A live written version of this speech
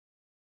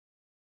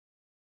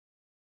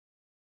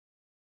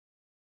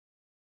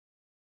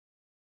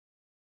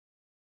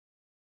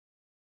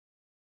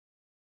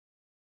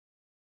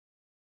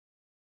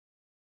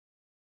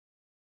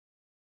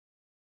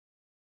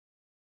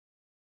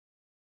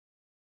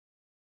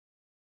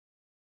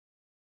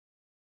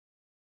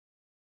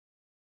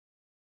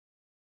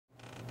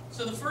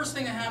So the first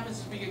thing that happens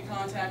is we get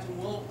contacted,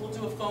 and we'll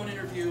do a phone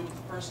interview with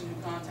the person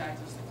who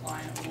contacted us, the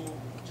client. We'll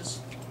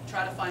just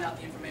try to find out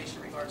the information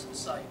in regards to the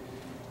site.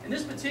 In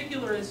this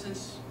particular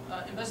instance,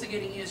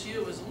 investigating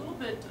ESU is a little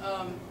bit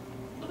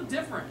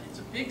different. It's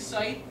a big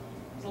site.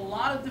 There's a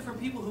lot of different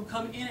people who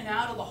come in and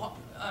out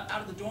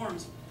of the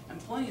dorms, and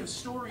plenty of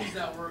stories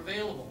that were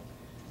available.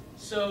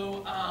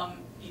 So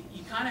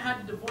you kind of had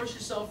to divorce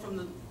yourself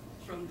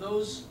from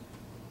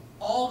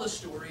all the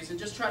stories and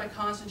just try to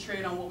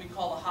concentrate on what we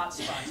call the hot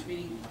spots,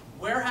 meaning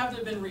where have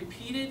there been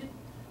repeated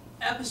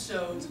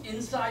episodes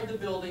inside the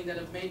building that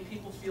have made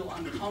people feel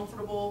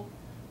uncomfortable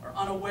or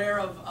unaware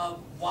of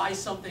why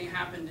something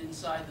happened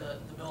inside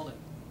the building.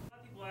 A lot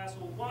of people ask,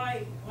 well,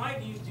 why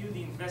do you do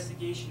the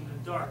investigation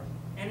in the dark?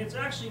 And it's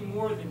actually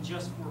more than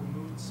just for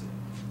mood sake.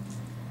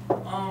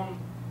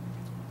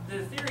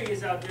 The theory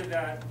is out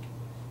there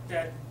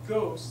that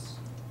ghosts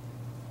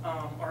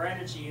are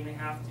energy, and they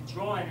have to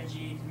draw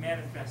energy to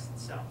manifest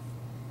itself.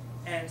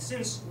 And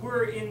since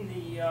we're in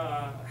the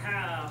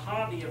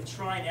hobby of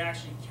trying to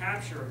actually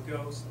capture a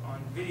ghost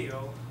on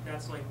video,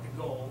 that's like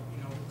the goal.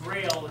 You know, the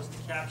grail is to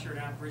capture an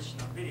apparition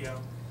on video.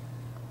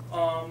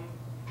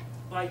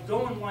 By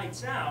going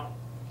lights out,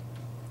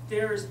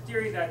 there's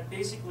theory that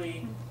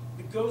basically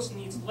the ghost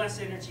needs less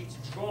energy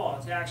to draw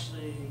to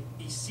actually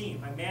be seen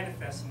by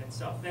manifesting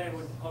itself than it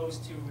would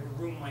opposed to in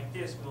a room like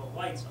this with all the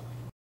lights on.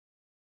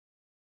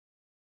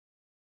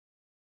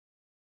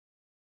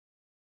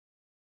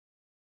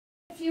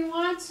 If you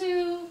want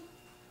to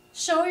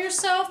show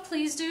yourself,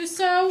 please do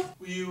so.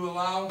 Will you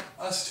allow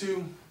us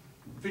to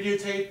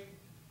videotape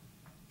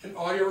and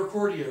audio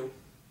record you?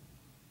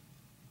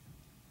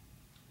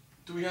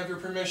 Do we have your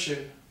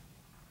permission?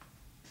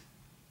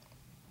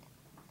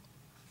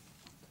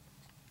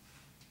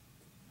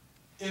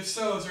 If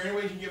so, is there any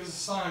way you can give us a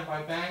sign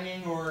by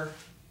banging or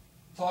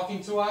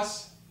talking to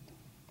us?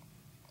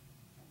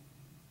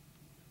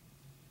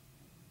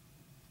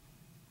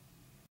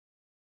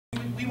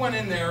 We went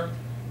in there.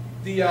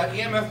 The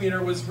EMF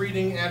meter was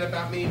reading at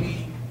about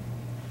maybe,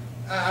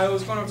 I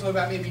was going up to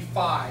about maybe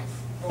 5,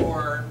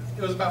 or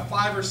it was about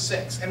 5 or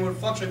 6, and would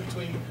fluctuate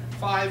between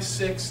 5,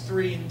 6,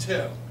 3, and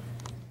 2.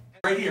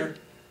 Right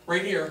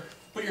here,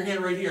 put your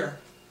hand right here.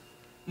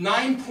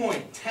 9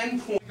 point,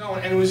 10 point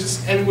going, and it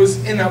was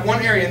in that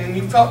one area, and then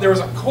you felt there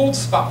was a cold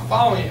spot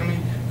following it. I mean,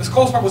 this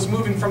cold spot was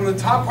moving from the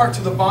top part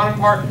to the bottom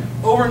part,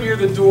 over near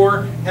the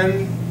door,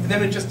 and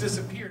then it just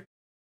disappeared.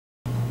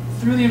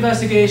 Through the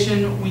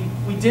investigation, we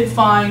did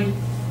find,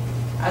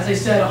 as I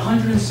said,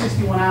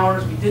 161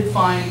 hours. We did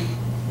find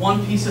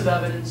one piece of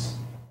evidence